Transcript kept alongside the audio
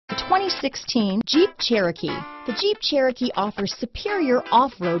2016 Jeep Cherokee. The Jeep Cherokee offers superior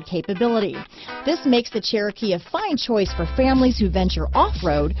off-road capability. This makes the Cherokee a fine choice for families who venture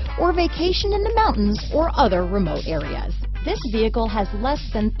off-road or vacation in the mountains or other remote areas. This vehicle has less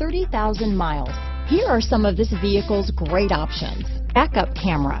than 30,000 miles. Here are some of this vehicle's great options: backup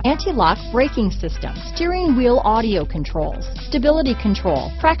camera, anti-lock braking system, steering wheel audio controls, stability control,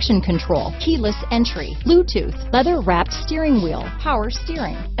 traction control, keyless entry, Bluetooth, leather-wrapped steering wheel, power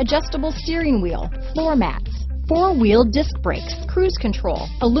steering, adjustable steering wheel, floor mats, four-wheel disc brakes, cruise control,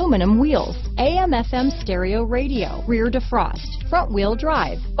 aluminum wheels, AM/FM stereo radio, rear defrost, front-wheel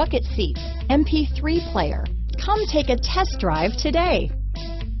drive, bucket seats, MP3 player. Come take a test drive today.